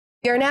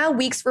We are now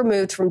weeks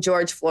removed from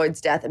George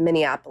Floyd's death in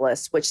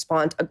Minneapolis, which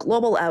spawned a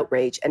global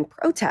outrage and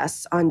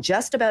protests on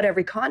just about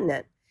every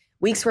continent.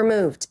 Weeks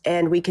removed,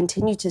 and we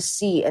continue to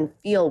see and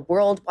feel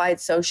worldwide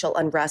social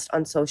unrest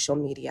on social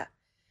media.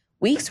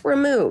 Weeks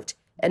removed,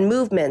 and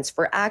movements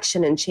for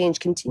action and change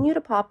continue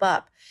to pop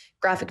up.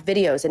 Graphic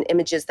videos and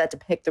images that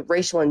depict the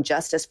racial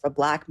injustice for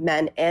Black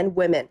men and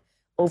women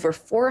over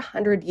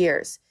 400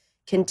 years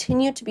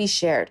continue to be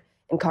shared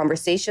in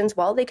conversations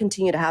while they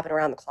continue to happen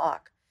around the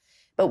clock.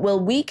 But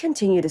will we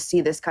continue to see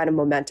this kind of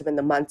momentum in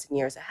the months and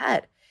years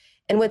ahead?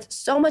 And with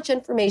so much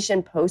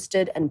information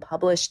posted and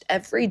published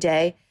every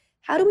day,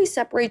 how do we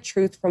separate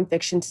truth from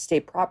fiction to stay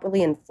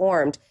properly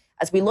informed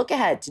as we look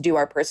ahead to do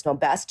our personal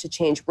best to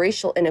change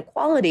racial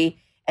inequality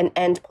and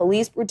end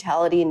police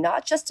brutality,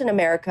 not just in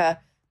America,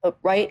 but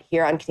right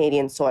here on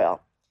Canadian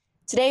soil?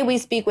 Today, we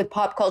speak with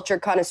pop culture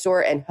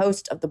connoisseur and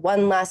host of the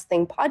One Last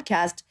Thing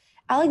podcast,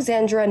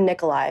 Alexandra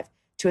Nikolaev,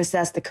 to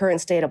assess the current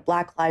state of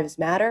Black Lives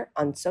Matter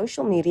on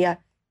social media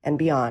and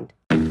beyond.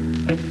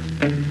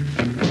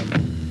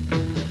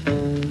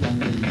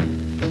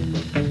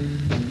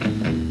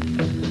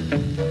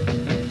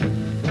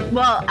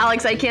 Well,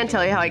 Alex, I can't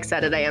tell you how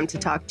excited I am to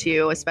talk to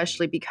you,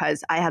 especially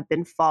because I have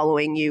been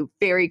following you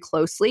very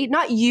closely.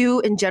 Not you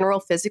in general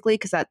physically,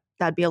 because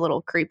that'd be a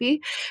little creepy,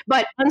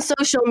 but on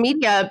social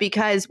media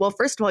because, well,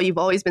 first of all, you've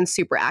always been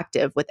super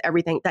active with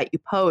everything that you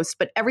post,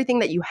 but everything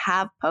that you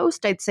have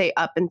posted, I'd say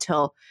up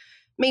until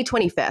May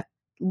 25th,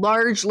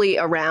 largely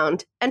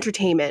around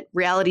entertainment,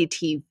 reality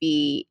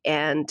TV,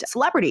 and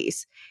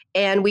celebrities.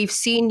 And we've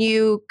seen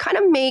you kind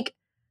of make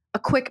a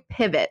quick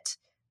pivot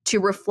to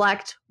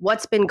reflect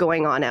what's been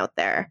going on out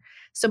there.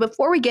 So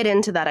before we get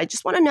into that, I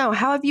just want to know,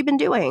 how have you been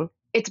doing?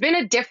 It's been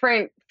a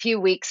different few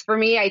weeks for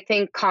me, I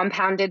think,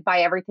 compounded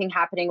by everything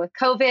happening with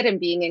COVID and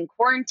being in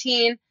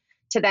quarantine,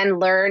 to then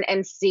learn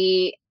and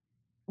see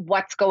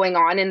what's going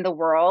on in the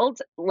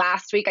world.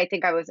 Last week, I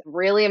think I was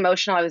really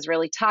emotional. I was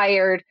really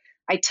tired.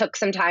 I took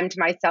some time to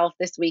myself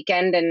this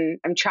weekend, and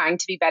I'm trying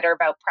to be better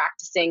about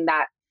practicing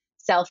that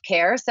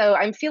self-care. So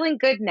I'm feeling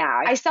good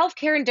now. I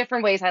self-care in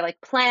different ways. I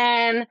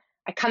plan.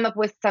 I come up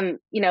with some,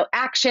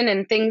 action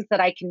and things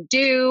that I can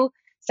do.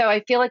 So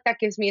I feel like that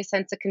gives me a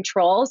sense of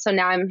control. So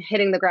now I'm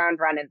hitting the ground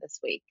running this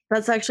week.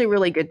 That's actually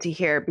really good to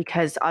hear,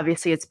 because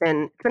obviously it's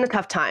been a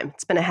tough time.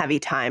 It's been a heavy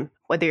time,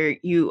 whether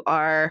you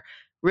are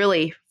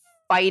really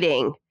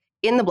fighting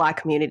in the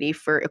Black community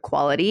for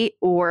equality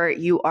or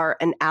you are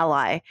an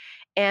ally.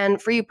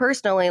 And for you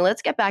personally,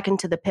 let's get back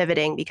into the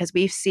pivoting, because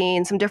we've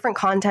seen some different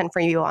content for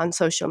you on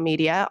social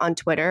media, on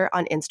Twitter,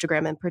 on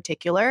Instagram in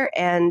particular.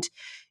 And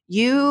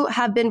you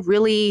have been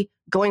really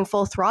going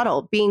full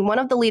throttle, being one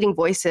of the leading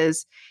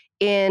voices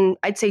in,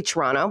 I'd say,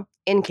 Toronto,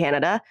 in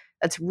Canada,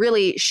 that's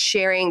really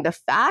sharing the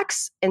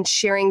facts and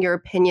sharing your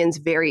opinions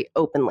very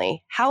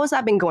openly. How has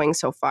that been going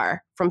so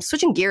far, from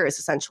switching gears,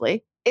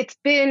 essentially? It's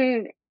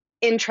been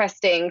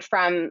interesting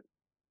from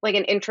an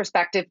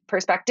introspective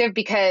perspective,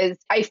 because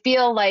I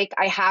feel like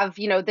I have,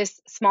 this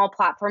small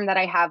platform that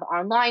I have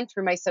online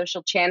through my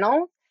social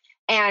channel.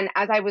 And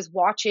as I was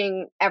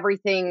watching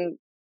everything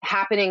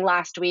happening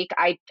last week,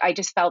 I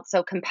just felt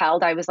so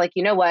compelled. I was like,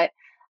 you know what?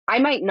 I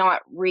might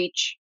not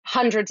reach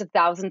hundreds of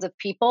thousands of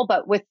people,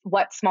 but with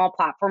what small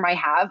platform I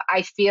have,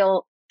 I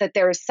feel that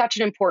there is such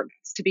an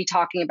importance to be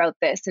talking about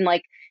this. And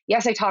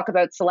yes, I talk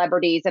about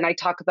celebrities and I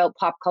talk about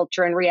pop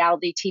culture and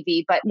reality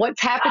TV, but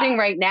what's happening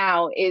right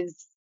now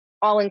is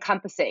all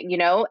encompassing.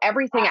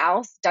 Everything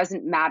else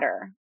doesn't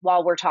matter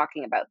while we're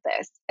talking about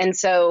this. And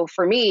so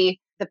for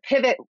me, the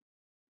pivot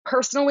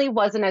personally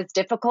wasn't as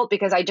difficult,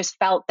 because I just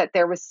felt that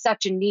there was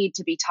such a need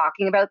to be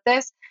talking about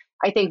this.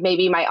 I think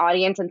maybe my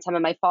audience and some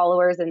of my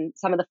followers and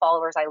some of the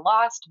followers I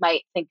lost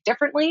might think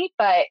differently.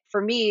 But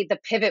for me, the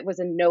pivot was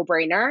a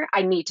no-brainer.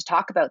 I need to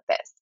talk about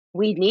this.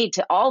 We need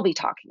to all be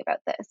talking about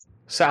this.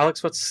 So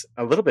Alex, what's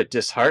a little bit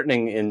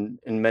disheartening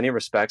in many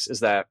respects is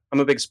that I'm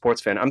a big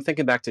sports fan. I'm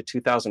thinking back to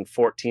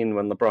 2014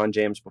 when LeBron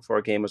James, before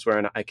a game, was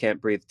wearing an I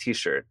Can't Breathe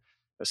t-shirt.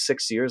 It was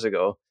 6 years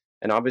ago.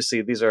 And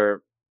obviously these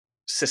are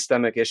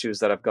systemic issues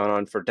that have gone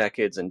on for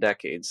decades and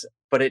decades.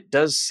 But it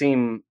does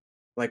seem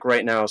like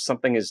right now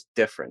something is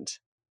different,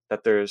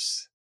 that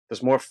there's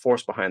more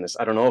force behind this.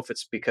 I don't know if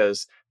it's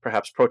because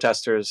perhaps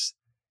protesters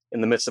in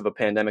the midst of a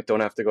pandemic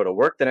don't have to go to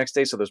work the next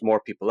day, so there's more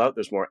people out,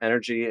 there's more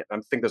energy. I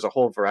think there's a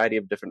whole variety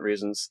of different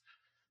reasons,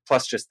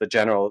 plus just the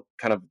general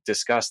kind of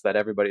disgust that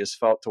everybody has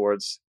felt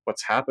towards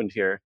what's happened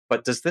here.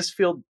 But does this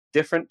feel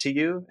different to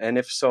you? And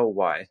if so,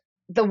 why?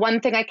 The one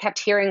thing I kept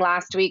hearing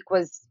last week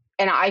was,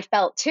 and I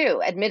felt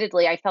too,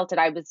 admittedly, I felt it.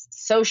 I was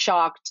so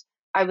shocked.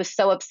 I was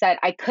so upset.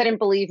 I couldn't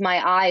believe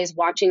my eyes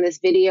watching this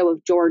video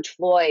of George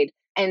Floyd.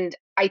 And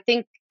I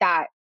think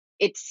that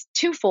it's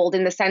twofold,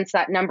 in the sense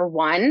that, number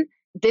one,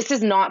 this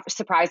is not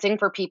surprising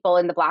for people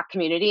in the Black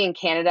community in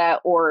Canada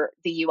or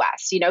the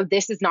US.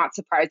 This is not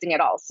surprising at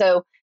all.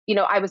 So,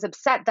 I was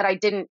upset that I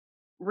didn't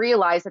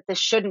realize that this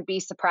shouldn't be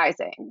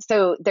surprising.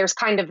 So there's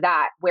kind of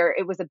that where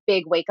it was a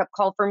big wake up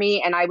call for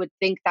me. And I would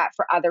think that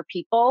for other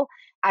people,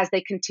 as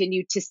they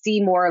continue to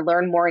see more,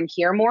 learn more, and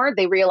hear more,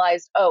 they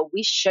realized, oh,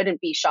 we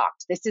shouldn't be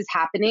shocked. This is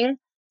happening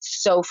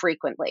so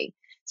frequently.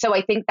 So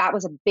I think that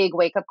was a big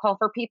wake up call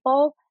for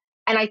people.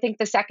 And I think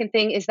the second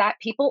thing is that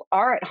people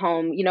are at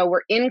home. You know,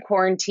 we're in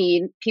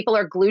quarantine. People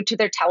are glued to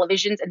their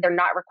televisions and they're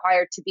not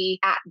required to be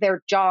at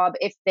their job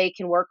if they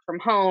can work from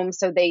home.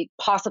 So they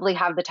possibly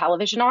have the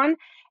television on,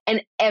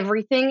 and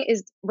everything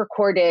is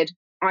recorded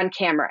on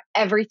camera.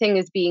 Everything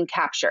is being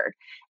captured.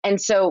 And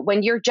so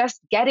when you're just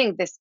getting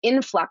this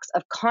influx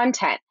of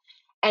content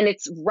and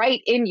it's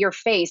right in your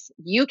face,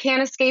 you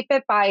can't escape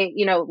it by,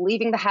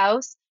 leaving the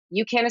house.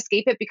 You can't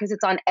escape it because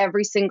it's on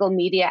every single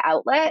media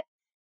outlet.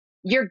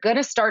 You're going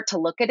to start to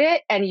look at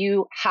it and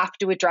you have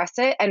to address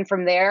it. And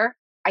from there,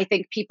 I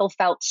think people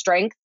felt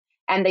strength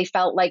and they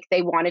felt like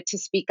they wanted to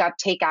speak up,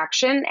 take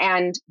action,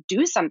 and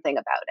do something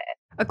about it.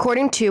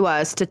 According to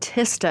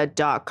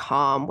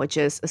Statista.com, which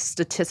is a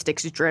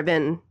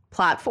statistics-driven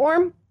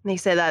platform, they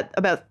say that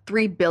about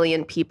 3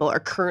 billion people are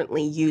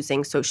currently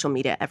using social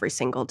media every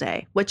single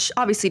day, which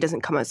obviously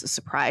doesn't come as a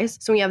surprise.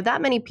 So we have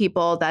that many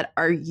people that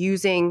are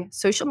using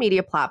social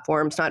media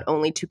platforms not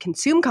only to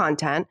consume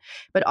content,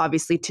 but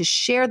obviously to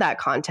share that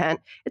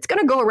content. It's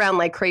going to go around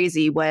like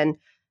crazy when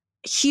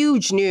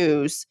huge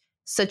news,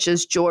 such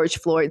as George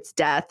Floyd's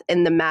death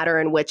and the manner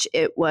in which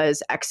it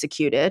was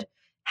executed,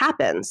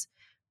 happens.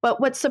 But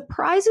what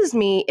surprises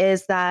me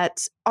is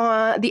that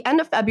on the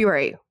end of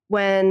February,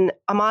 when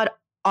Ahmaud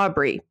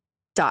Arbery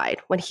died,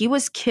 when he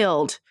was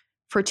killed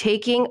for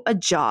taking a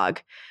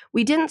jog,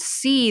 we didn't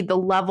see the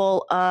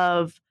level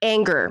of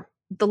anger,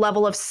 the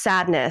level of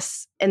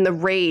sadness and the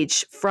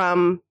rage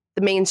from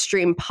the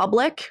mainstream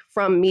public,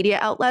 from media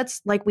outlets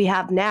like we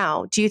have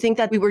now. Do you think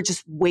that we were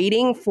just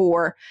waiting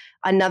for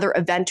another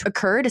event to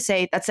occur to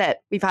say, that's it,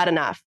 we've had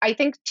enough? I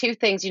think two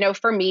things.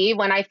 For me,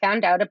 when I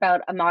found out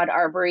about Ahmaud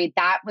Arbery,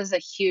 that was a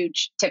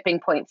huge tipping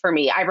point for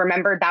me. I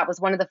remember that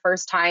was one of the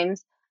first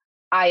times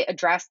I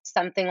addressed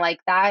something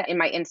like that in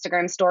my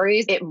Instagram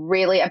stories. It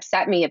really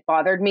upset me. It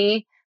bothered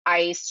me.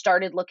 I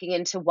started looking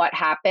into what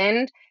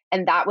happened.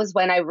 And that was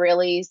when I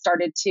really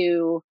started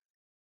to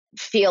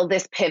feel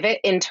this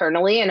pivot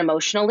internally and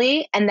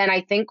emotionally. And then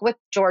I think with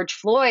George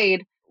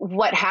Floyd,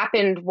 what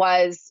happened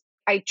was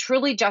I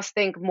truly just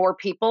think more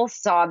people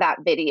saw that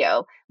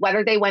video,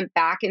 whether they went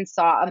back and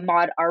saw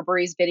Ahmaud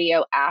Arbery's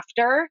video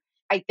after.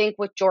 I think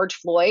with George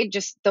Floyd,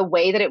 just the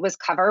way that it was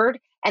covered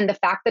and the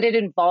fact that it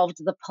involved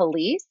the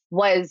police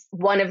was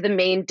one of the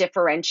main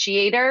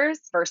differentiators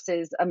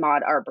versus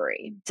Ahmaud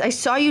Arbery. I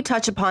saw you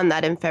touch upon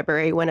that in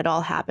February when it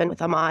all happened with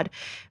Ahmaud,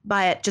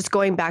 but just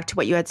going back to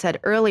what you had said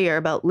earlier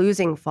about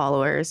losing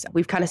followers,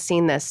 we've kind of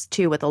seen this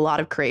too with a lot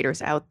of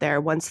creators out there.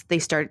 Once they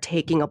started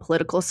taking a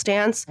political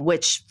stance,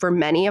 which for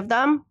many of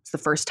them, it's the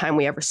first time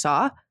we ever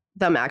saw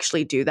them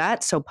actually do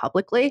that so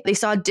publicly, they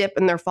saw a dip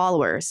in their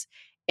followers.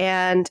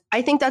 And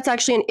I think that's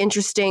actually an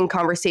interesting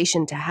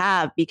conversation to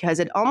have because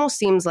it almost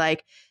seems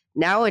like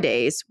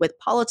nowadays with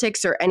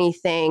politics or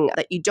anything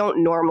that you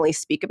don't normally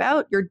speak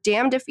about, you're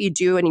damned if you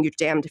do and you're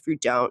damned if you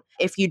don't.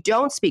 If you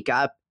don't speak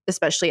up,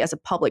 especially as a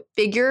public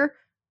figure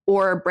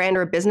or a brand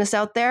or a business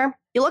out there,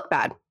 you look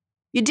bad.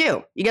 You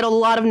do. You get a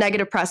lot of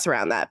negative press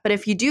around that. But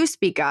if you do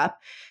speak up,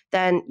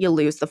 then you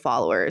lose the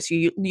followers.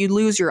 You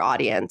lose your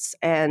audience.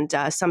 And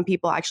some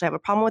people actually have a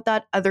problem with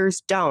that.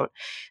 Others don't.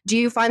 Do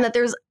you find that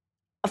there's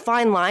a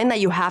fine line that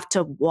you have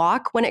to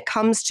walk when it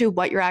comes to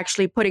what you're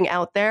actually putting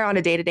out there on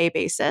a day-to-day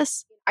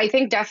basis? I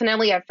think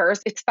definitely at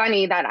first. It's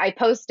funny that I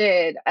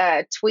posted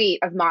a tweet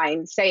of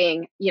mine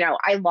saying,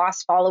 I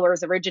lost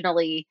followers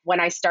originally when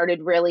I started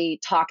really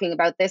talking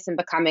about this and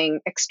becoming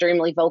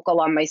extremely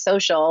vocal on my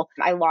social.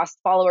 I lost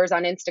followers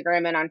on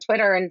Instagram and on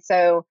Twitter. And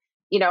so,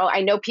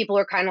 I know people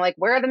are kind of like,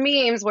 where are the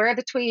memes? Where are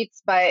the tweets?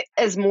 But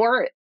as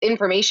more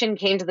information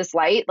came to this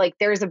light, like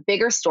there's a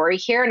bigger story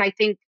here. And I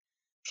think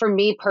for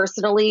me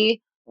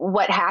personally,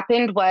 what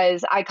happened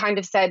was I kind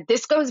of said,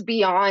 this goes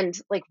beyond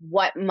like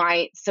what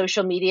my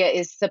social media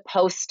is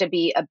supposed to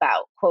be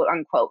about, quote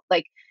unquote.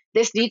 Like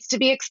this needs to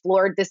be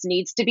explored. This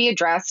needs to be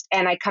addressed.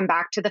 And I come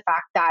back to the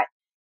fact that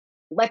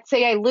let's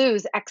say I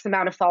lose X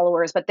amount of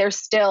followers, but there's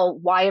still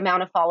Y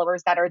amount of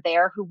followers that are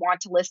there who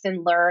want to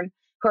listen, learn,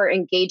 who are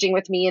engaging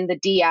with me in the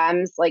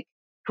DMs, like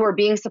who are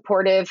being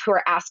supportive, who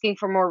are asking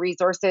for more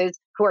resources,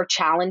 who are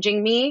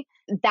challenging me.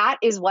 That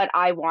is what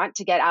I want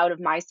to get out of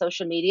my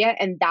social media.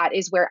 And that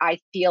is where I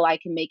feel I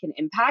can make an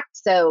impact.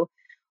 So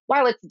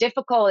while it's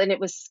difficult and it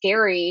was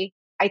scary,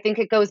 I think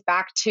it goes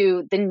back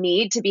to the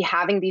need to be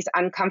having these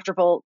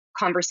uncomfortable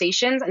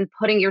conversations and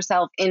putting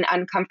yourself in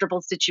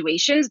uncomfortable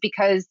situations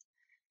because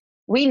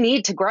we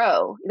need to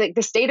grow.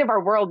 The state of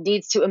our world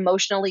needs to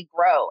emotionally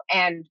grow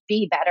and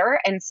be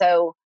better. And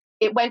so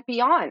it went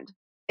beyond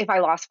if I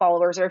lost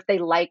followers or if they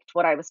liked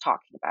what I was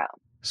talking about.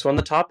 So on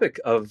the topic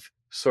of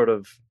sort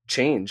of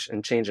change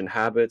in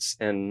habits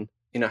and,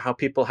 how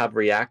people have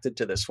reacted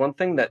to this, one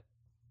thing that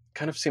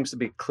kind of seems to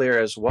be clear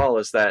as well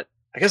is that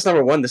I guess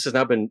number one, this has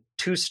now been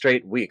 2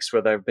 straight weeks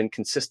where there have been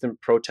consistent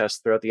protests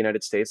throughout the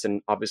United States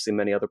and obviously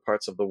many other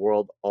parts of the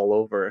world all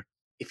over.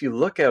 If you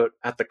look out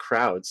at the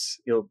crowds,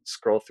 you'll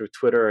scroll through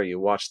Twitter or you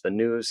watch the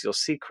news, you'll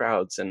see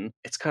crowds. And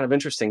it's kind of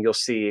interesting. You'll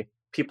see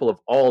people of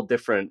all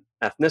different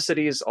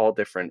ethnicities, all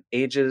different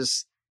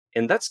ages.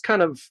 And that's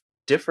kind of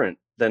different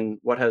than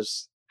what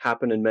has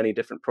happened in many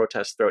different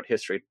protests throughout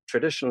history.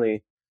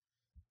 Traditionally,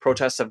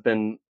 protests have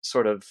been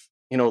sort of,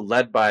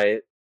 led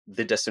by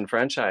the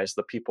disenfranchised,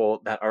 the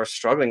people that are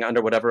struggling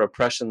under whatever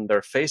oppression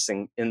they're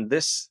facing. In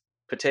this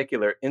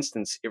particular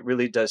instance, it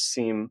really does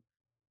seem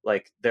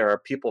like there are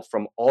people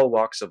from all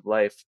walks of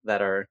life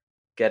that are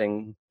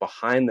getting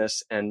behind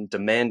this and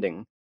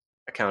demanding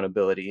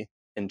accountability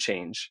and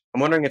change.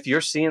 I'm wondering if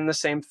you're seeing the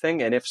same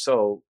thing, and if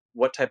so,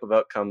 what type of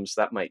outcomes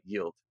that might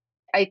yield.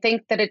 I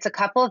think that it's a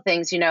couple of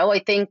things. I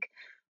think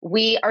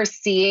we are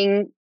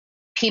seeing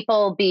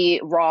people be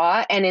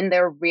raw and in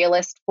their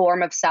realist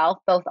form of self,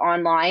 both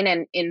online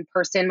and in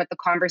person with the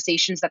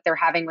conversations that they're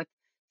having with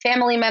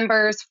family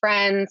members,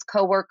 friends,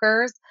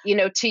 coworkers.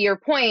 To your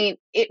point,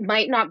 it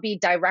might not be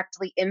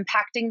directly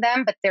impacting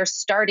them, but they're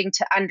starting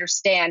to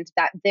understand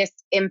that this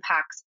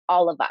impacts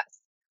all of us,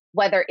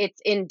 whether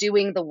it's in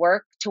doing the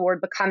work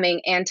toward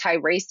becoming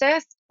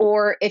anti-racist,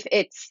 or if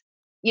it's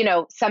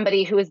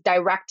somebody who is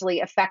directly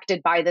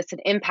affected by this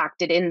and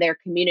impacted in their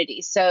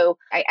community. So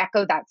I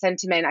echo that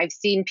sentiment. I've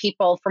seen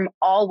people from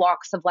all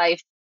walks of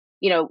life,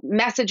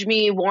 message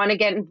me, want to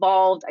get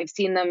involved. I've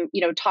seen them,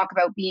 talk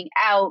about being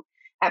out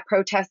at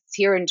protests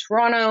here in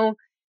Toronto.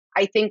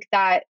 I think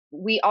that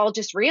we all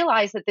just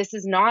realize that this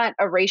is not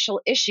a racial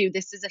issue.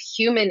 This is a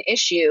human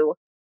issue.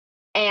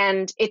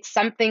 And it's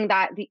something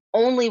that the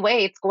only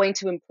way it's going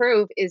to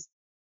improve is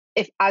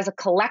if, as a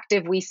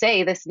collective, we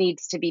say this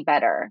needs to be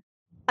better.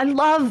 I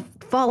love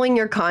following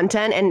your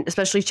content and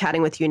especially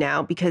chatting with you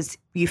now because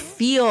you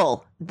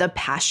feel the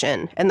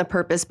passion and the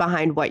purpose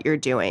behind what you're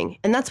doing.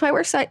 And that's why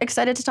we're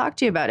excited to talk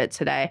to you about it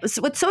today.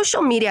 So with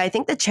social media, I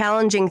think the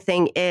challenging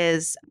thing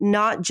is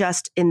not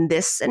just in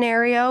this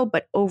scenario,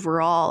 but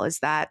overall is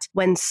that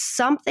when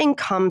something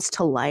comes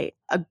to light,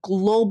 a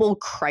global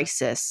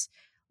crisis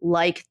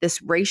like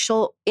this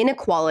racial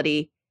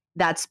inequality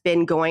that's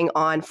been going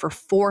on for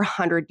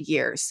 400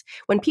 years.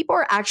 When people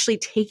are actually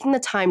taking the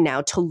time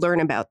now to learn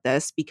about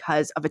this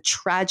because of a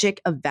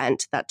tragic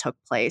event that took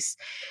place,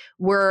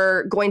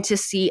 we're going to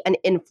see an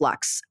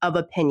influx of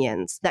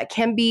opinions that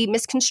can be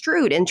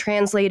misconstrued and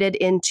translated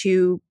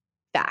into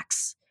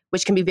facts,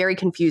 which can be very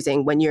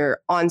confusing when you're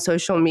on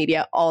social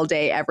media all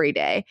day, every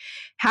day.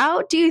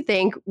 How do you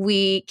think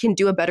we can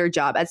do a better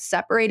job at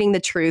separating the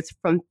truth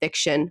from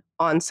fiction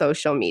on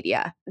social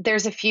media?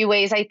 There's a few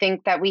ways I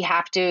think that we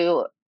have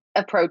to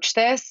approach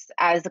this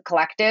as a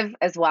collective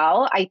as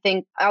well. I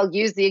think I'll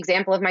use the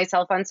example of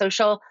myself on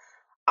social.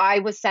 I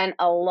was sent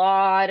a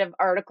lot of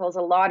articles,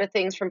 a lot of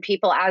things from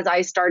people as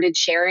I started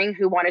sharing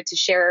who wanted to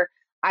share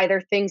either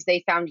things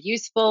they found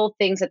useful,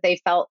 things that they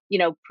felt,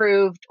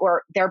 proved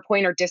or their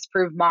point or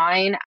disproved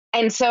mine.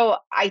 And so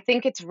I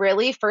think it's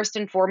really first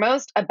and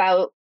foremost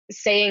about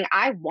saying,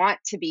 I want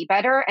to be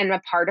better. And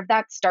a part of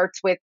that starts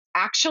with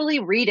actually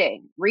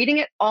reading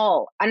it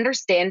all,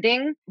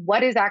 understanding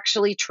what is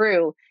actually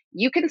true.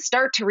 You can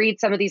start to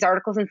read some of these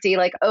articles and see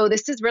like, oh,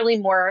 this is really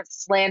more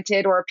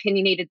slanted or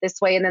opinionated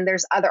this way. And then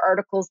there's other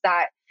articles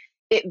that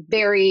it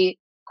very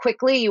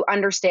quickly you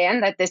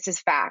understand that this is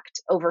fact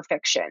over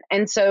fiction.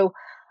 And so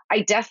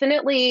I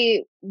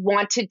definitely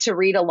wanted to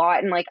read a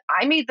lot. And like,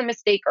 I made the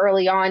mistake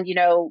early on,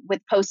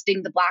 with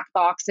posting the black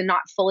box and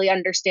not fully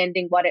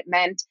understanding what it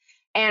meant.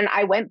 And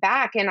I went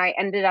back and I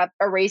ended up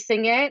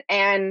erasing it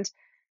and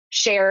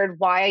shared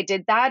why I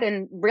did that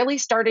and really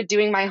started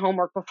doing my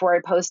homework before I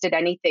posted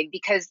anything,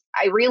 because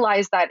I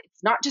realized that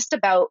it's not just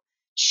about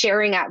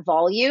sharing at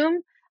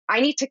volume.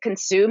 I need to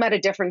consume at a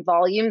different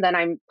volume than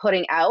I'm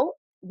putting out.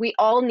 We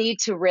all need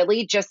to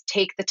really just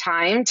take the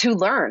time to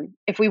learn.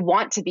 If we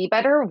want to be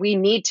better, we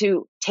need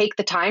to take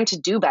the time to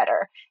do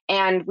better.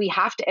 And we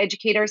have to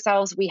educate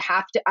ourselves. We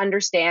have to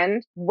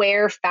understand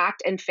where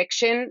fact and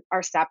fiction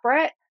are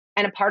separate.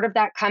 And a part of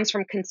that comes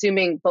from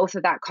consuming both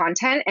of that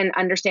content and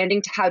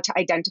understanding how to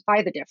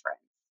identify the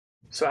difference.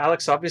 So,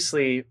 Alex,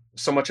 obviously,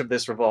 so much of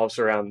this revolves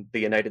around the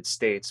United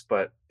States,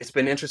 but it's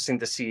been interesting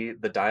to see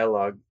the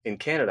dialogue in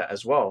Canada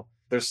as well.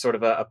 There's sort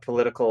of a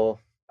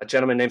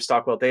gentleman named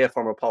Stockwell Day, a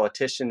former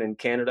politician in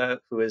Canada,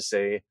 who is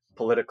a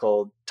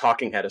political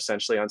talking head,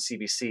 essentially, on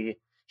CBC.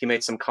 He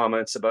made some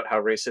comments about how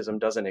racism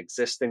doesn't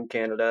exist in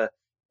Canada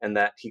and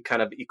that he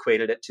kind of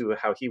equated it to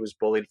how he was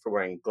bullied for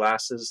wearing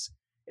glasses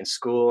in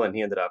school, and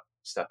he ended up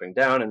stepping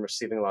down and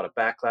receiving a lot of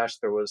backlash.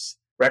 There was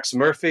Rex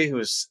Murphy,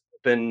 who's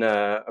been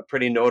a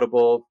pretty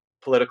notable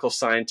political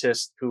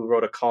scientist who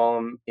wrote a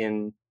column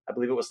in, I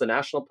believe it was the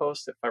National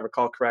Post, if I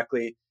recall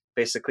correctly,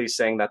 basically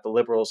saying that the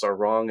liberals are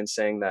wrong and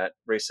saying that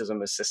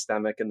racism is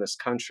systemic in this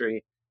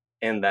country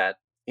and that,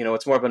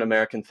 it's more of an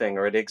American thing,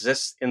 or it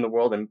exists in the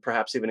world and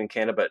perhaps even in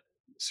Canada, but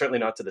certainly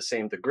not to the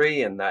same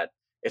degree, and that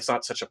it's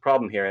not such a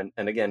problem here.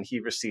 And again, he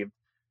received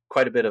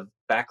quite a bit of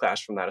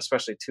backlash from that,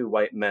 especially two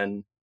white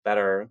men that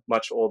are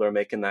much older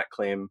making that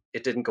claim,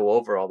 it didn't go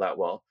over all that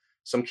well.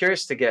 So I'm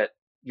curious to get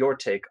your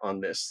take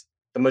on this.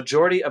 The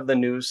majority of the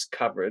news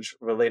coverage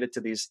related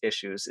to these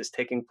issues is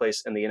taking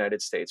place in the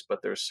United States, but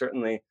there's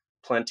certainly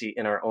plenty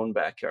in our own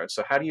backyard.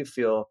 So how do you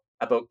feel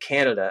about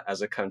Canada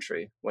as a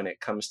country when it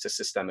comes to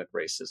systemic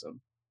racism?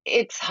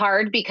 It's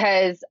hard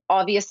because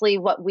obviously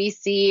what we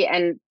see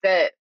and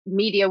the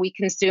media we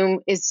consume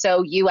is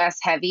so US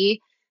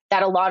heavy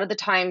that a lot of the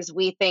times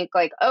we think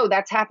like, oh,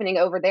 that's happening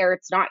over there.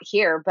 It's not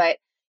here. But,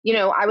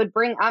 I would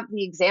bring up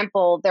the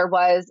example. There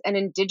was an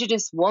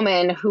Indigenous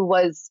woman who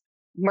was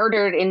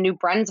murdered in New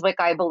Brunswick,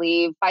 I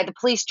believe, by the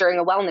police during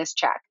a wellness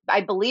check.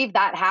 I believe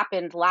that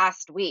happened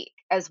last week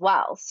as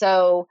well.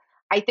 So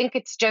I think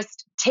it's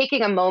just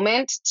taking a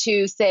moment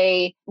to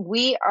say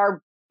we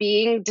are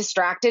being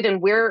distracted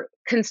and we're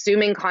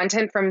consuming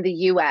content from the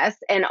US.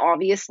 And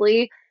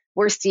obviously,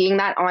 we're seeing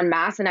that en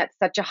masse and at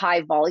such a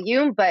high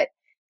volume. But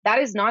that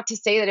is not to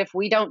say that if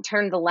we don't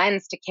turn the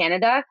lens to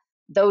Canada,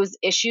 those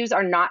issues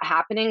are not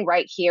happening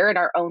right here in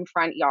our own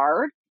front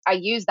yard. I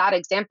use that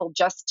example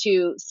just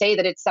to say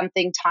that it's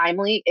something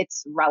timely,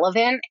 it's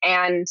relevant.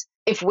 And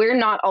if we're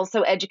not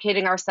also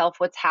educating ourselves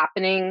what's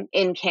happening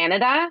in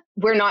Canada,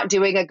 we're not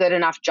doing a good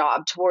enough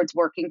job towards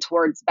working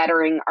towards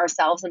bettering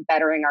ourselves and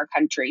bettering our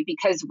country.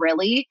 Because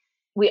really,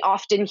 we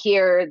often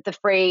hear the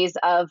phrase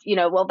of,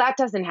 well, that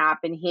doesn't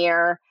happen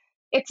here.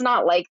 It's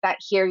not like that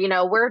here.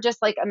 We're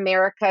just like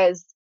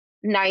America's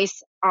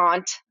nice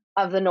aunt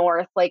of the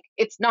North. Like,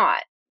 it's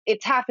not.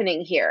 It's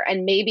happening here.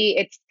 And maybe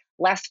it's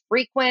less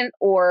frequent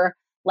or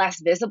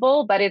less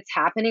visible, but it's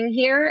happening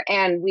here.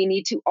 And we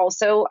need to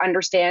also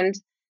understand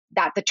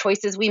that the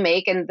choices we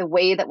make and the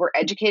way that we're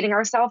educating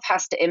ourselves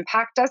has to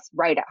impact us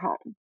right at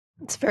home.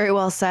 It's very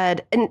well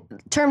said. In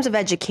terms of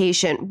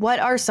education, what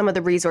are some of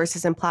the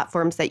resources and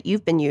platforms that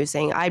you've been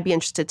using? I'd be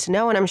interested to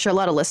know, and I'm sure a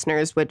lot of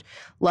listeners would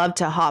love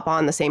to hop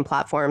on the same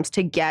platforms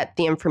to get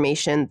the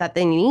information that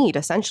they need,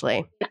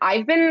 essentially.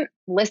 I've been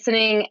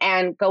listening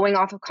and going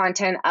off of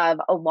content of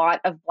a lot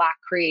of Black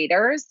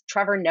creators.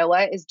 Trevor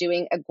Noah is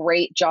doing a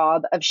great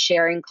job of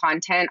sharing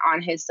content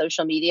on his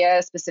social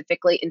media,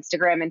 specifically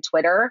Instagram and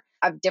Twitter,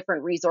 of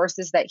different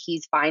resources that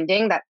he's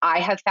finding that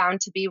I have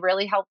found to be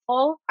really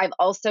helpful. I've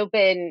also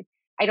been,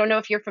 I don't know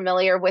if you're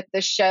familiar with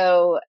the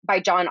show by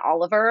John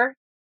Oliver.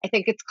 I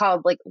think it's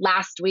called like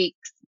Last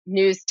Week's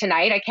News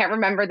Tonight. I can't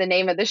remember the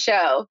name of the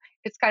show.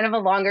 It's kind of a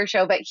longer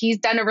show, but he's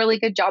done a really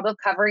good job of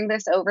covering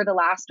this over the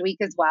last week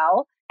as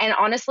well. And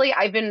honestly,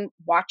 I've been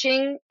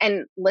watching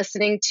and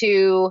listening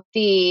to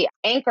the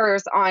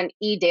anchors on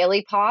E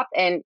Daily Pop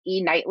and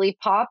E Nightly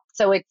Pop.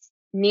 So it's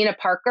Nina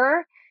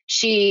Parker.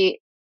 She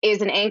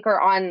is an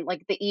anchor on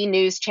like the E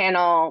News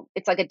channel.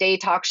 It's like a day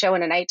talk show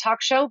and a night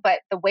talk show. But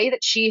the way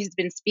that she has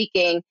been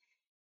speaking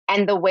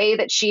and the way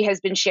that she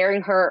has been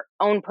sharing her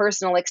own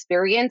personal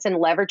experience and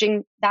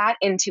leveraging that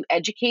into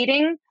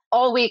educating.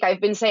 All week I've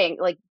been saying,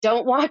 like,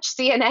 don't watch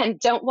CNN,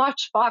 don't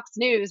watch Fox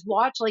News,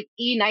 watch like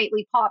E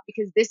Nightly Pop,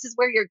 because this is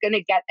where you're going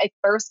to get a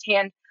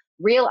firsthand,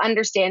 real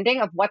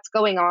understanding of what's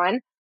going on,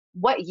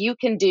 what you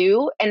can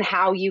do, and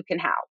how you can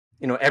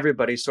help.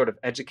 Everybody's sort of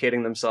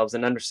educating themselves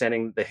and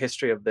understanding the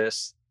history of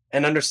this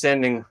and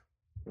understanding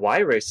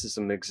why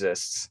racism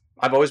exists.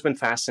 I've always been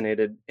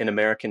fascinated in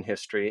American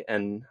history,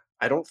 and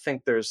I don't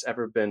think there's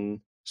ever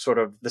been sort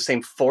of the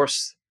same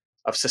force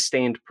of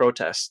sustained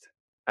protest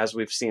as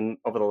we've seen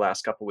over the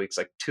last couple of weeks,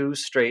 like 2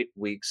 straight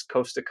weeks,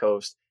 coast to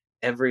coast,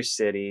 every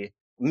city,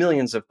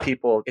 millions of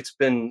people. It's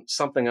been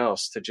something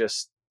else to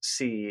just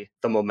see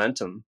the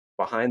momentum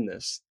behind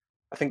this.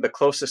 I think the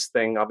closest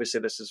thing, obviously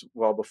this is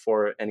well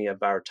before any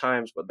of our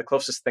times, but the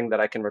closest thing that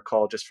I can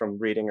recall just from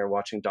reading or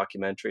watching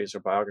documentaries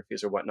or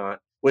biographies or whatnot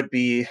would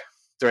be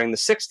during the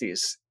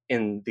 60s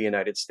in the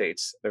United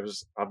States. There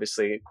was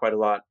obviously quite a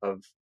lot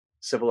of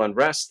civil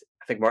unrest.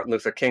 I think Martin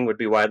Luther King would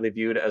be widely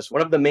viewed as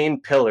one of the main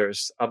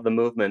pillars of the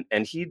movement.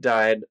 And he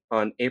died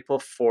on April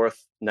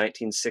 4th,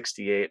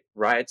 1968.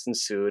 Riots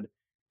ensued.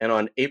 And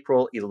on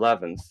April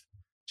 11th,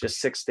 just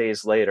 6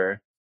 days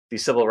later, the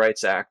Civil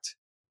Rights Act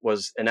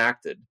was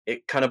enacted.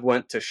 It kind of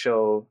went to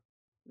show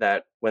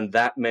that when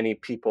that many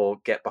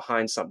people get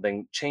behind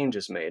something, change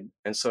is made.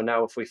 And so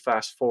now if we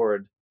fast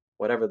forward,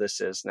 whatever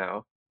this is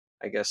now,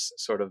 I guess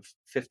sort of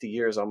 50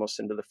 years almost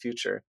into the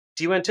future,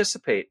 do you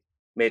anticipate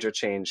major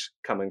change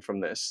coming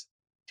from this?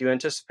 Do you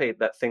anticipate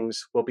that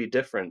things will be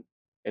different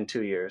in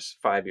 2 years,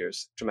 5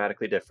 years,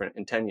 dramatically different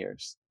in 10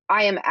 years?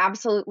 I am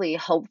absolutely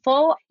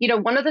hopeful.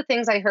 One of the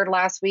things I heard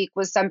last week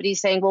was somebody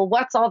saying, well,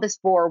 what's all this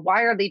for?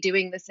 Why are they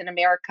doing this in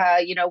America?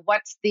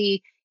 What's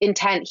the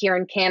intent here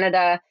in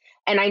Canada?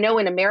 And I know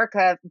in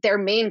America, their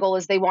main goal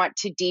is they want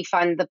to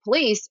defund the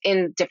police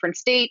in different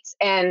states.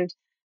 And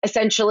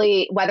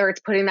essentially, whether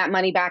it's putting that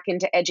money back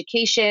into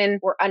education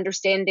or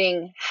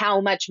understanding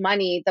how much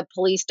money the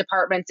police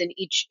departments in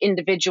each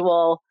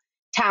individual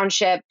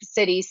township,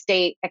 city,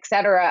 state, et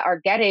cetera, are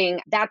getting,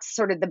 that's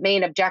sort of the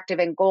main objective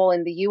and goal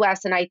in the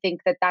US. And I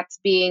think that that's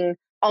being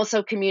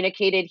also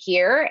communicated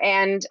here.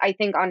 And I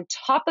think on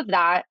top of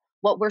that,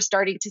 what we're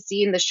starting to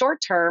see in the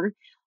short term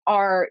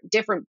are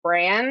different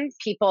brands,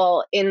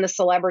 people in the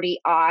celebrity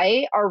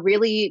eye are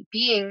really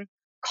being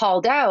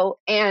called out,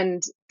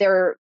 and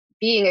they're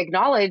being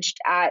acknowledged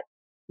at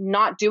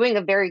not doing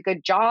a very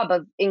good job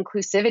of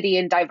inclusivity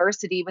and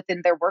diversity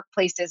within their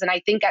workplaces. And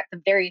I think at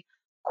the very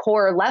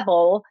core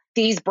level,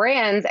 these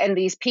brands and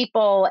these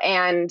people,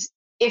 and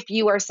if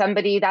you are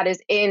somebody that is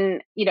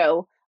in,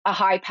 a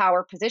high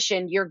power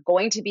position, you're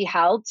going to be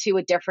held to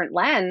a different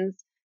lens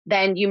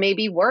than you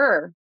maybe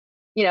were,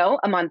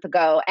 a month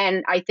ago.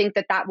 And I think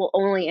that that will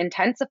only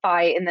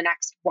intensify in the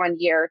next 1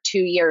 year, 2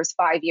 years,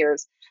 5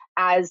 years,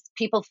 as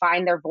people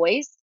find their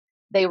voice.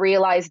 They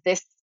realize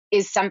this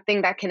is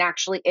something that can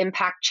actually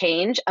impact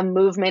change. A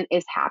movement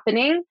is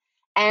happening,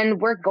 and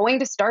we're going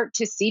to start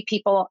to see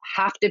people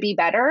have to be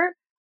better,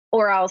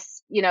 or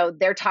else,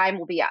 their time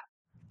will be up.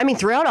 I mean,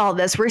 throughout all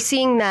this, we're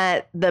seeing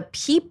that the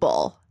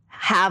people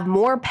have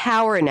more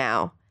power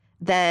now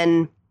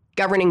than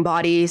governing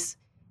bodies,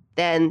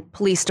 than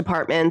police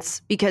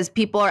departments, because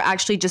people are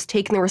actually just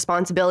taking the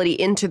responsibility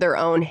into their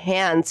own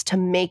hands to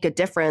make a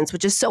difference,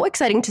 which is so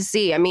exciting to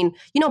see. I mean,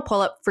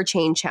 Pull Up for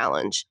Change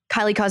Challenge.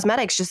 Kylie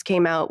Cosmetics just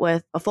came out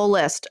with a full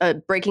list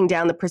breaking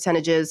down the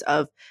percentages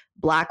of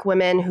Black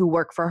women who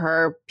work for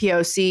her,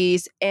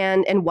 POCs,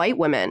 and white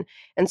women.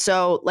 And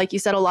so, like you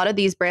said, a lot of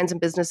these brands and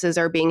businesses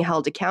are being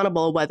held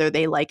accountable, whether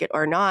they like it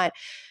or not.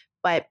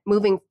 But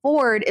moving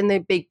forward in the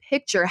big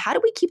picture, how do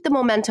we keep the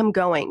momentum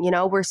going?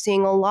 We're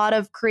seeing a lot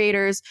of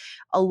creators,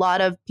 a lot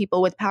of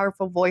people with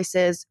powerful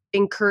voices,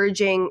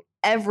 encouraging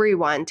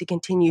everyone to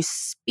continue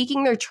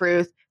speaking their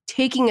truth,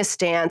 taking a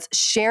stance,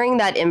 sharing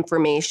that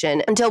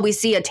information until we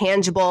see a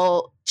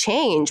tangible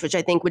change, which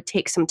I think would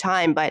take some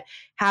time. But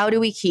how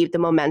do we keep the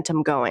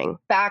momentum going?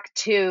 Back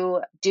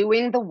to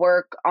doing the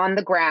work on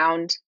the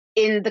ground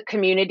in the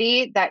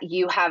community that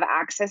you have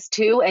access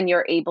to and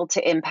you're able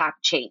to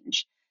impact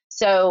change.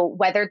 So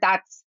whether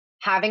that's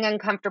having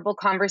uncomfortable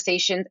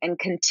conversations and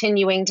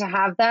continuing to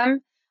have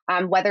them,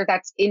 whether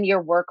that's in your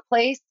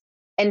workplace,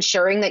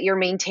 ensuring that you're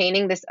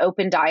maintaining this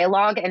open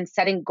dialogue and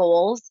setting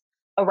goals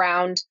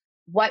around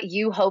what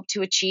you hope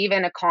to achieve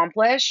and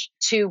accomplish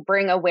to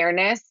bring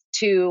awareness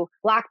to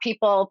Black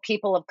people,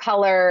 people of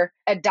color,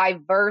 a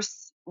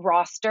diverse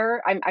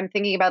roster. I'm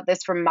thinking about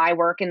this from my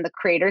work in the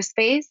creator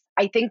space.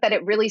 I think that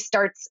it really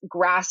starts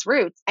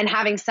grassroots, and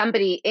having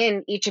somebody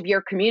in each of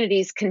your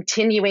communities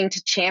continuing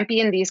to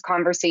champion these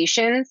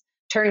conversations,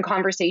 turn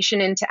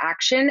conversation into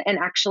action, and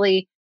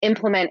actually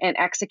implement and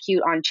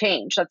execute on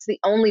change. That's the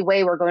only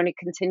way we're going to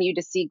continue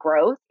to see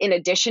growth. In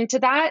addition to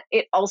that,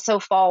 it also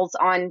falls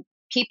on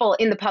people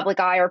in the public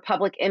eye or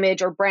public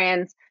image or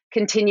brands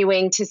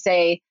continuing to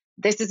say,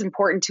 this is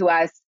important to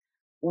us.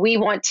 We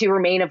want to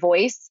remain a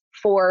voice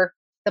for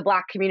the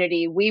Black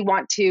community. We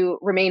want to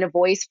remain a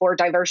voice for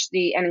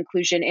diversity and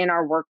inclusion in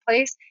our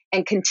workplace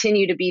and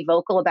continue to be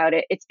vocal about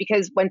it. It's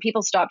because when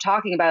people stop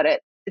talking about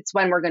it, it's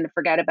when we're going to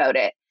forget about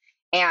it.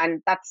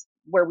 And that's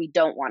where we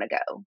don't want to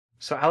go.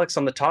 So Alex,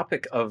 on the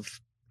topic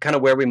of kind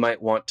of where we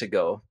might want to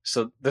go,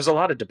 so there's a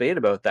lot of debate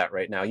about that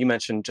right now. You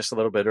mentioned just a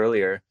little bit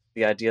earlier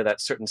the idea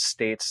that certain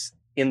states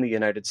in the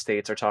United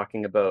States are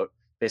talking about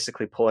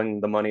basically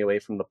pulling the money away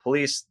from the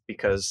police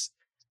because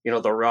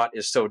the rot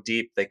is so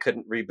deep, they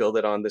couldn't rebuild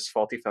it on this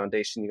faulty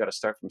foundation. You got to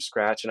start from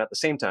scratch. And at the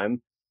same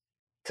time,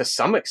 to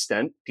some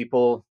extent,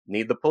 people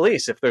need the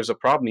police. If there's a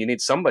problem, you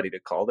need somebody to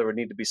call. There would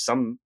need to be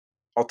some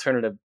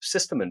alternative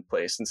system in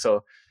place. And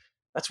so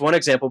that's one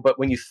example. But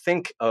when you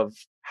think of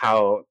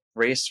how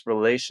race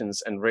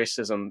relations and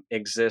racism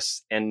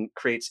exists and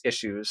creates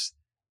issues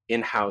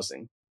in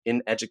housing,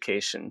 in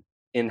education,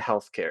 in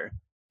healthcare,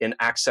 in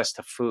access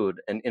to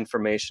food and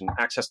information,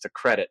 access to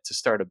credit to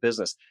start a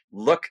business.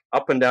 Look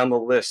up and down the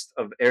list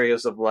of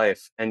areas of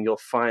life, and you'll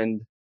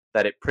find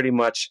that it pretty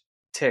much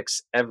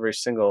ticks every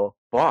single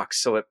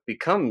box. So it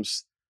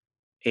becomes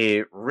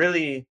a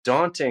really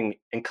daunting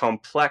and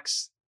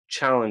complex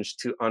challenge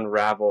to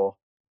unravel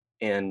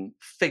and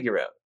figure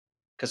out,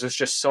 because there's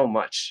just so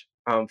much.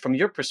 From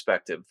your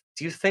perspective,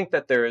 do you think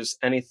that there is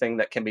anything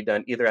that can be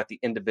done either at the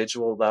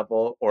individual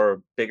level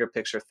or bigger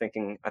picture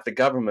thinking at the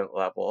government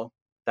level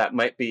that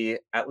might be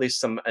at least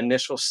some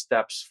initial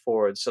steps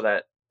forward so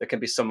that there can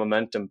be some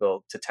momentum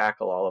built to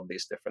tackle all of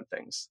these different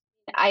things?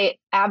 I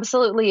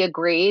absolutely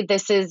agree.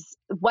 This is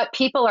what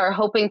people are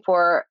hoping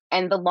for,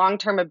 and the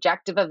long-term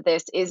objective of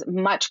this is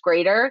much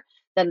greater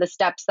than the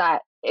steps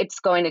that it's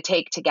going to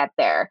take to get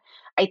there.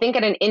 I think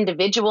at an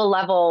individual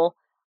level,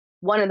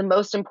 one of the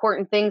most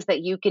important things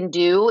that you can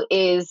do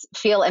is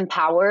feel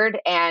empowered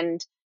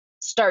and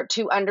start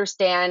to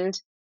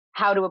understand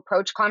how to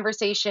approach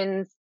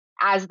conversations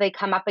as they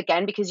come up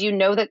again, because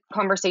that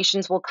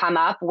conversations will come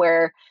up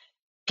where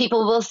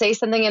people will say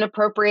something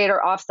inappropriate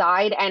or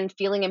offside, and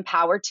feeling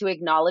empowered to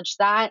acknowledge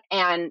that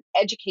and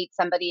educate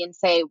somebody and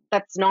say,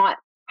 that's not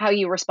how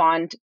you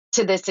respond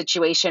to this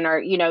situation, or,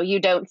 you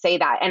don't say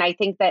that. And I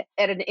think that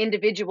at an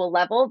individual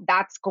level,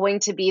 that's going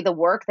to be the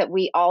work that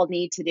we all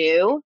need to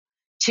do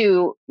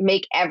to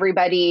make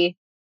everybody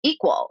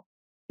equal,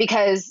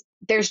 because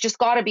there's just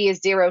got to be a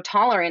zero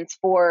tolerance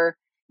for,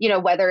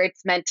 whether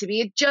it's meant to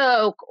be a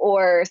joke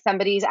or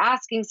somebody's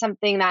asking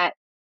something that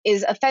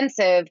is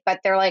offensive, but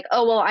they're like,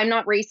 oh, well, I'm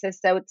not racist,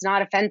 so it's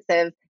not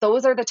offensive.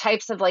 Those are the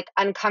types of like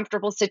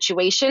uncomfortable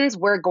situations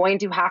we're going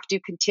to have to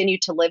continue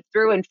to live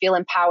through and feel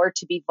empowered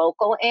to be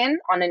vocal in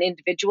on an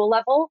individual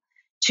level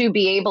to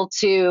be able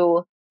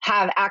to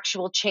have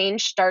actual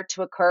change start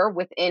to occur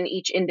within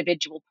each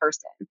individual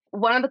person.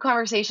 One of the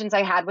conversations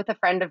I had with a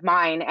friend of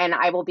mine, and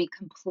I will be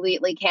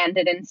completely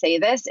candid and say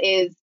this,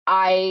 is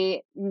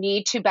I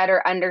need to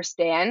better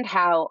understand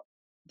how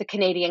the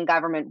Canadian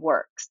government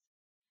works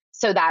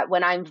so that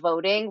when I'm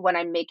voting, when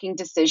I'm making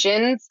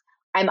decisions,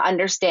 I'm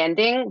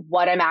understanding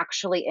what I'm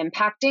actually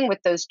impacting with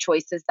those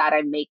choices that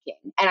I'm making.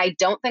 And I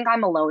don't think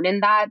I'm alone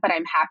in that, but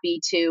I'm happy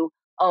to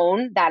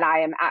own that I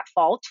am at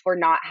fault for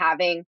not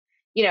having,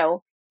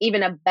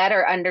 even a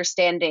better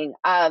understanding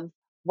of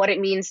what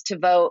it means to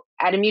vote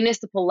at a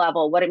municipal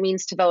level, what it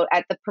means to vote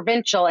at the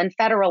provincial and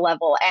federal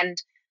level,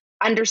 and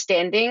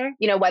understanding,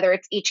 whether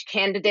it's each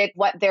candidate,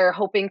 what they're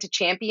hoping to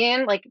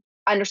champion, like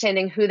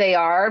understanding who they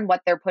are and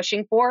what they're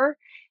pushing for,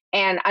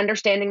 and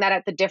understanding that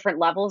at the different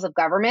levels of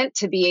government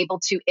to be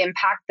able to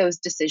impact those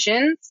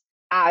decisions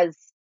as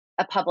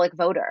a public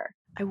voter.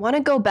 I want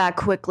to go back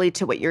quickly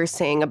to what you're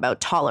saying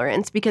about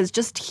tolerance, because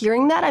just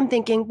hearing that, I'm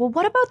thinking, well,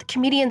 what about the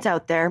comedians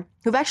out there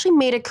who've actually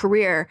made a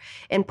career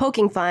in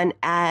poking fun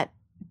at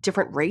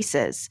different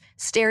races,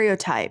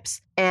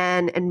 stereotypes,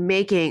 and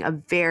making a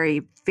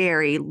very,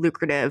 very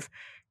lucrative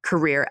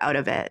career out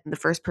of it? The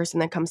first person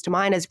that comes to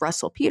mind is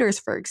Russell Peters,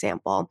 for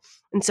example.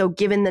 And so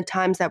given the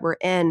times that we're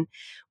in,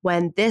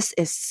 when this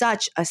is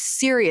such a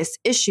serious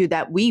issue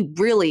that we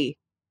really,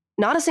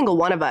 not a single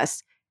one of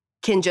us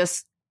can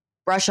just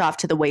brush off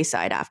to the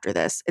wayside after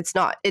this. It's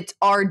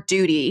our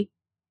duty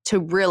to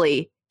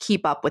really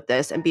keep up with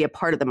this and be a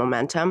part of the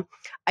momentum.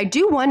 I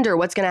do wonder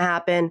what's going to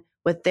happen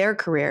with their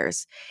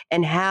careers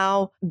and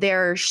how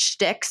their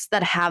shticks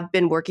that have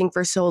been working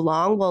for so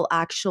long will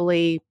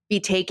actually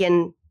be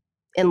taken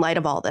in light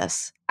of all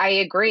this. I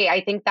agree.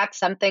 I think that's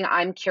something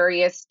I'm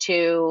curious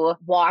to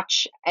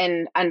watch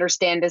and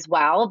understand as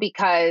well,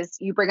 because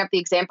you bring up the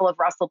example of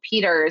Russell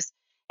Peters.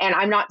 And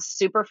I'm not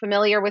super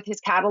familiar with his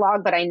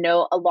catalog, but I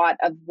know a lot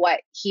of what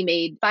he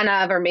made fun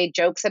of or made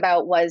jokes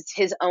about was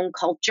his own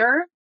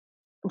culture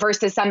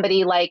versus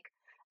somebody like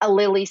a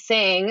Lily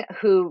Singh,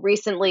 who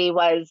recently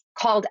was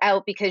called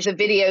out because the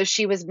videos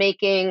she was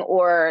making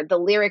or the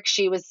lyrics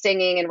she was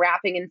singing and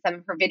rapping in some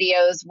of her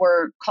videos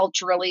were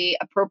culturally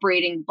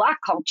appropriating Black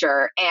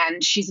culture,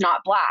 and she's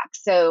not Black.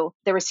 So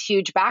there was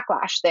huge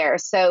backlash there.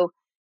 So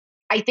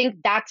I think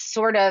that's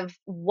sort of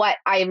what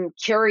I'm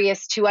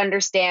curious to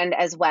understand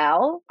as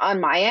well on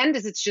my end,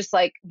 is it's just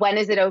like, when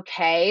is it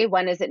okay?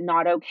 When is it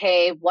not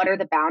okay? What are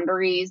the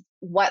boundaries?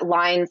 What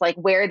lines, like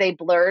where are they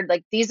blurred?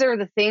 Like these are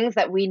the things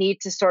that we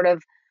need to sort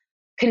of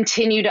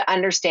continue to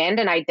understand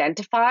and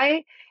identify.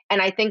 And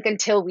I think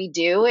until we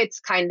do, it's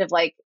kind of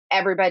like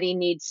everybody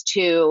needs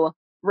to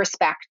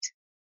respect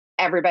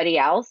everybody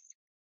else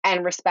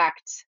and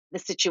respect the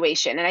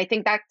situation. And I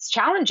think that's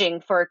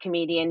challenging for a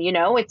comedian,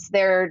 it's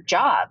their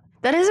job.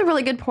 That is a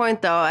really good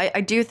point, though.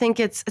 I do think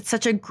it's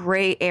such a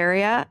gray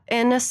area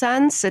in a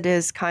sense. It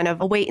is kind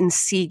of a wait and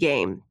see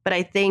game. But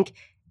I think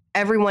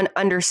everyone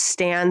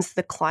understands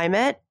the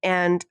climate,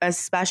 and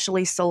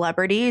especially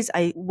celebrities,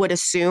 I would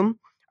assume,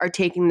 are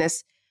taking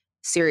this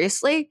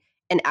seriously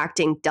and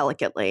acting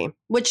delicately,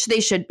 which they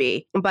should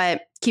be.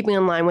 But keeping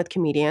in line with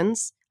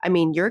comedians, I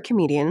mean, you're a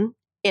comedian.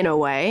 In a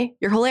way,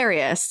 you're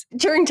hilarious.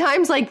 During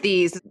times like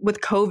these, with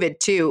COVID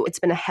too, it's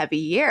been a heavy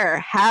year.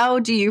 How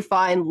do you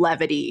find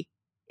levity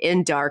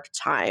in dark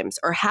times?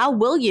 Or how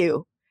will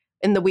you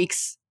in the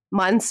weeks,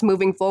 months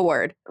moving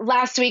forward?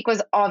 Last week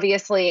was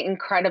obviously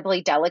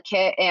incredibly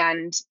delicate,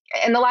 and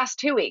in the last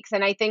 2 weeks.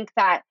 And I think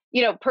that,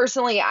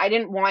 personally, I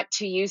didn't want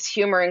to use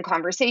humor in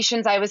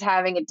conversations I was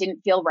having. It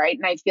didn't feel right.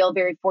 And I feel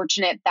very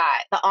fortunate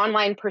that the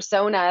online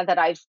persona that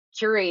I've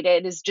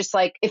curated is just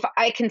like, if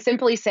I can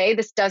simply say,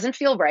 this doesn't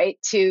feel right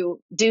to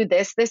do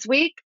this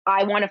week,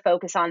 I want to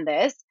focus on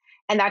this.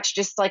 And that's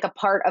just like a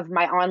part of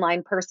my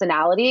online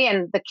personality,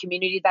 and the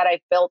community that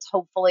I've built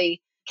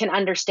hopefully can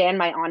understand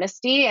my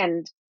honesty.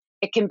 And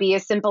it can be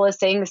as simple as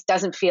saying, this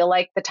doesn't feel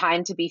like the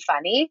time to be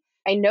funny.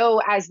 I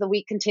know as the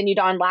week continued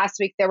on last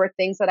week, there were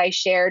things that I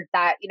shared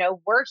that,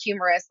 were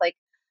humorous. Like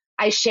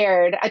I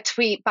shared a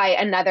tweet by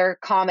another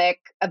comic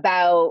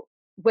about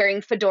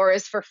wearing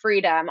fedoras for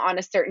freedom on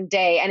a certain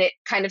day. And it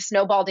kind of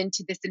snowballed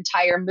into this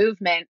entire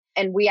movement.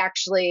 And we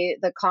actually,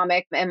 the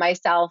comic and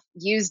myself,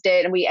 used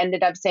it. And we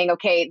ended up saying,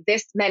 okay,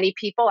 this many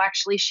people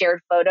actually shared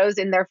photos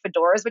in their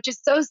fedoras, which is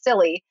so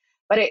silly,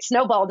 but it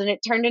snowballed and it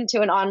turned into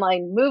an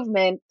online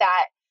movement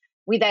that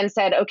we then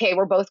said, okay,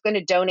 we're both going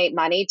to donate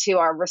money to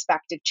our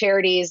respective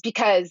charities,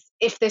 because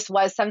if this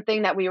was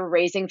something that we were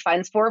raising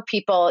funds for,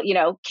 people,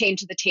 came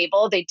to the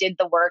table, they did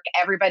the work,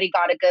 everybody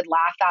got a good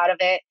laugh out of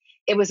it.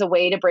 It was a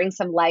way to bring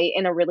some light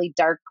in a really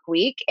dark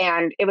week.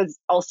 And it was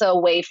also a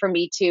way for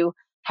me to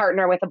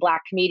partner with a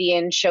Black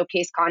comedian,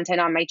 showcase content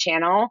on my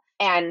channel,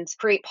 and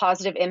create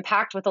positive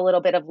impact with a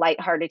little bit of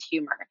lighthearted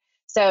humor.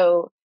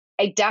 So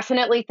I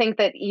definitely think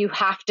that you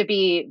have to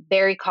be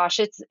very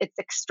cautious. It's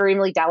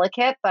extremely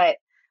delicate, but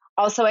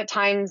also at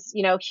times,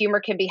 humor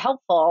can be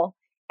helpful.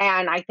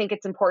 And I think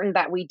it's important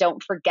that we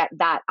don't forget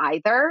that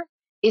either,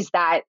 is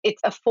that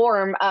it's a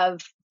form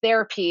of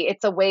therapy.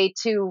 It's a way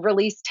to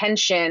release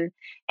tension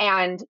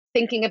and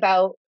thinking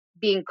about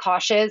being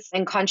cautious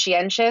and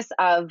conscientious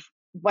of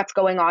what's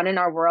going on in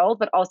our world,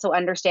 but also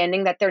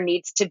understanding that there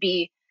needs to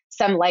be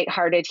some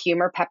lighthearted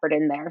humor peppered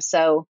in there.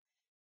 So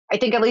I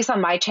think, at least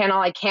on my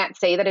channel, I can't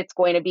say that it's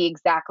going to be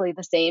exactly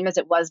the same as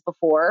it was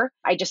before.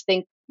 I just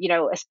think,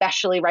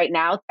 especially right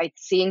now, I'm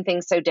seeing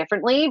things so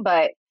differently.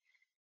 But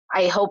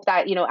I hope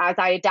that, as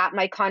I adapt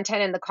my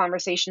content and the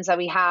conversations that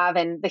we have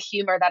and the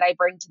humor that I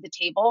bring to the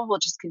table will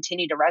just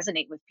continue to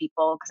resonate with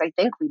people, because I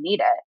think we need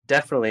it.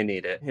 Definitely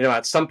need it.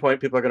 At some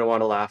point, people are going to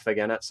want to laugh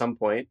again at some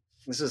point.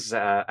 This is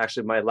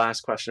actually my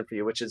last question for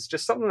you, which is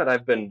just something that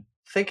I've been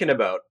thinking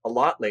about a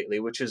lot lately,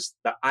 which is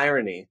the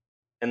irony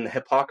and the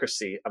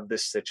hypocrisy of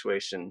this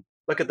situation.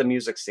 Look at the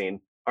music scene: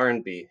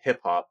 R&B,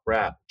 hip hop,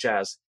 rap,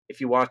 jazz. If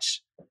you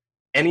watch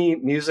any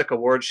music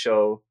award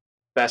show,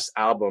 best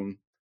album,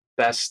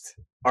 best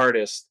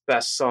artist,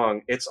 best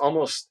song, it's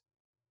almost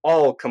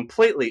all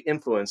completely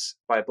influenced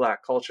by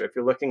Black culture. If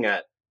you're looking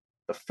at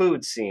the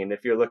food scene,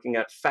 if you're looking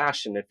at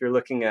fashion, if you're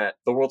looking at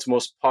the world's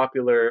most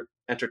popular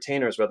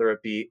entertainers, whether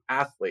it be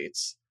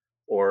athletes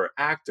or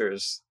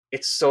actors,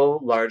 it's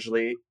so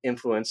largely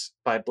influenced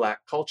by Black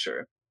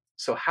culture.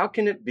 So how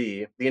can it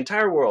be the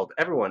entire world,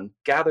 everyone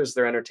gathers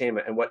their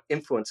entertainment, and what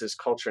influences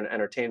culture and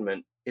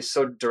entertainment is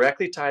so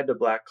directly tied to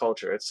Black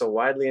culture? It's so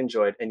widely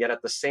enjoyed, and yet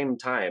at the same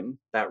time,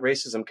 that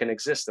racism can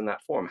exist in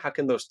that form. How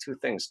can those two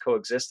things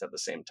coexist at the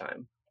same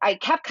time? I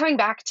kept coming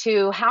back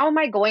to, how am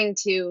I going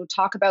to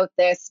talk about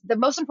this? The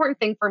most important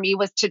thing for me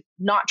was to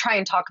not try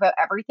and talk about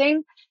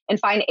everything and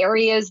find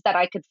areas that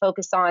I could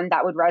focus on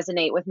that would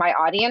resonate with my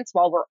audience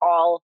while we're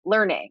all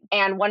learning.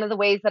 And one of the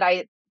ways that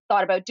I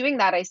thought about doing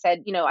that, I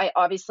said, I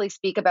obviously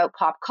speak about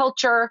pop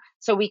culture,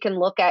 so we can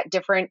look at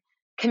different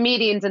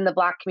comedians in the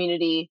Black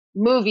community,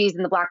 movies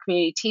in the Black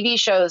community, TV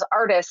shows,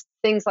 artists,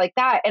 things like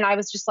that. And I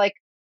was just like,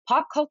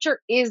 pop culture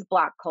is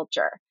Black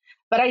culture.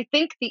 But I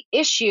think the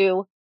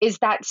issue is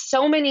that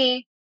so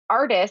many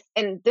artists,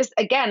 and this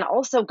again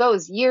also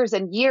goes years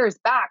and years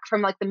back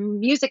from like the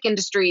music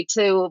industry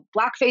to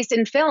blackface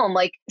in film,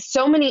 like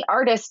so many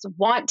artists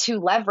want to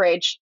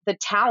leverage the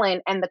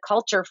talent and the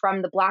culture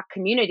from the Black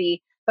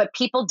community, but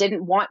people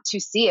didn't want to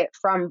see it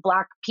from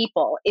Black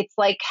people. It's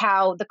like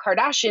how the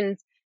Kardashians,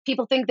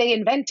 people think they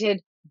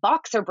invented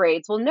boxer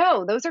braids. Well,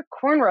 no, those are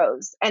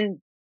cornrows. And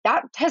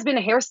that has been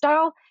a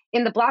hairstyle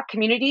in the Black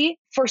community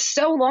for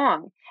so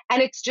long.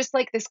 And it's just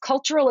like this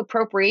cultural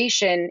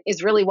appropriation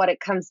is really what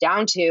it comes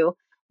down to,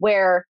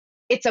 where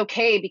it's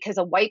okay because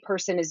a white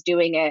person is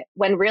doing it,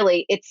 when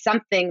really it's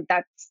something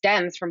that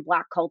stems from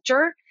Black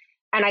culture.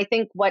 And I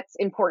think what's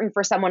important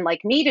for someone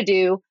like me to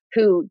do,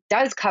 who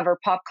does cover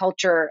pop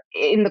culture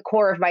in the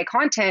core of my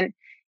content,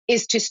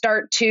 is to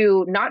start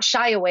to not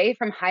shy away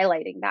from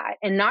highlighting that,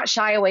 and not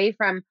shy away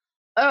from,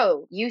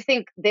 oh, you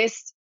think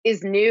this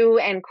is new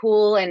and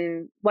cool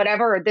and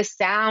whatever, or this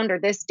sound or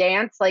this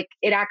dance, like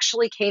it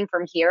actually came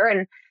from here.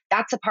 And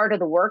that's a part of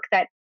the work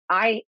that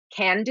I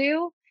can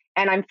do.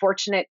 And I'm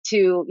fortunate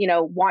to,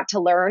 want to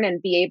learn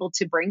and be able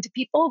to bring to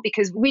people,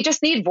 because we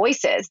just need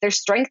voices. There's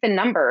strength in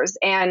numbers.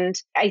 And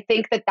I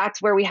think that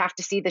that's where we have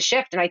to see the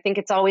shift. And I think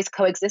it's always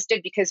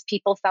coexisted because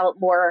people felt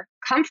more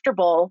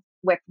comfortable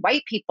with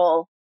white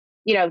people,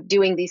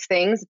 doing these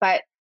things.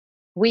 But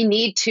we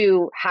need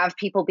to have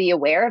people be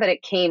aware that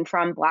it came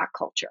from Black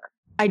culture.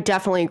 I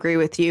definitely agree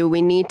with you.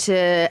 We need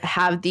to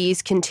have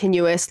these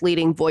continuous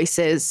leading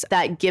voices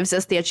that gives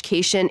us the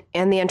education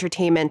and the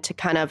entertainment to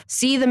kind of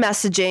see the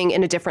messaging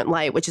in a different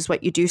light, which is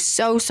what you do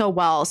so, so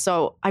well.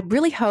 So I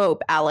really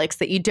hope, Alex,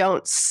 that you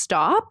don't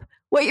stop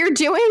what you're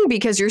doing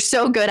because you're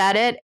so good at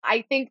it.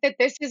 I think that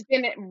this has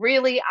been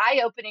really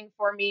eye-opening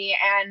for me.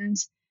 And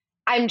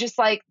I'm just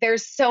like,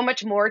 there's so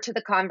much more to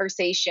the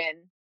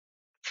conversation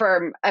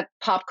from a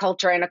pop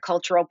culture and a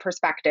cultural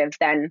perspective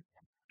than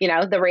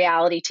the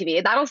reality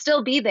TV. That'll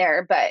still be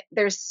there, but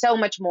there's so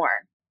much more.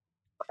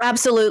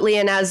 Absolutely.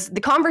 And as the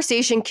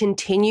conversation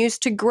continues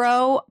to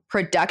grow,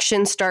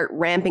 productions start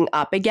ramping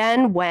up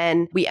again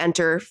when we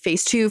enter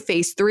phase 2,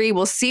 phase 3.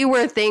 We'll see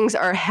where things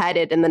are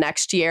headed in the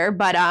next year.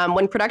 But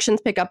when productions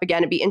pick up again,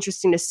 it'd be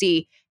interesting to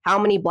see how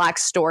many Black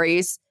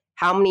stories,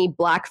 how many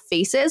Black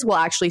faces we'll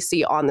actually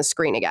see on the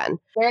screen again.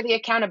 Where the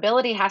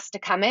accountability has to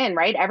come in,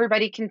 right?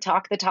 Everybody can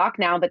talk the talk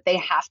now, but they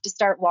have to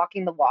start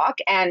walking the walk.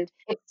 And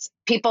it's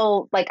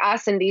people like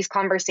us in these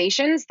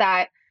conversations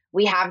that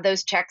we have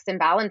those checks and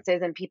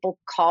balances, and people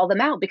call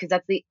them out, because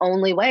that's the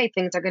only way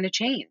things are going to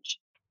change.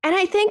 And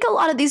I think a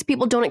lot of these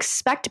people don't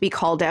expect to be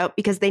called out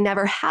because they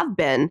never have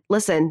been.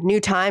 Listen,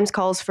 new times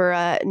calls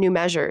for new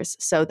measures.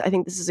 So I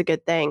think this is a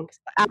good thing.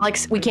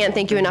 Alex, we can't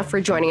thank you enough for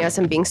joining us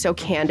and being so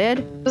candid.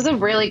 It was a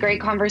really great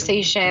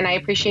conversation. I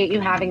appreciate you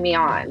having me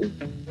on.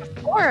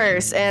 Of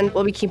course. And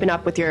we'll be keeping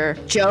up with your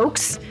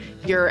jokes,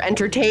 your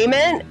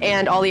entertainment,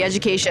 and all the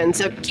education.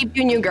 So keep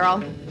doing you,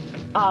 girl.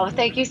 Oh,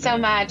 thank you so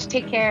much.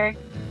 Take care.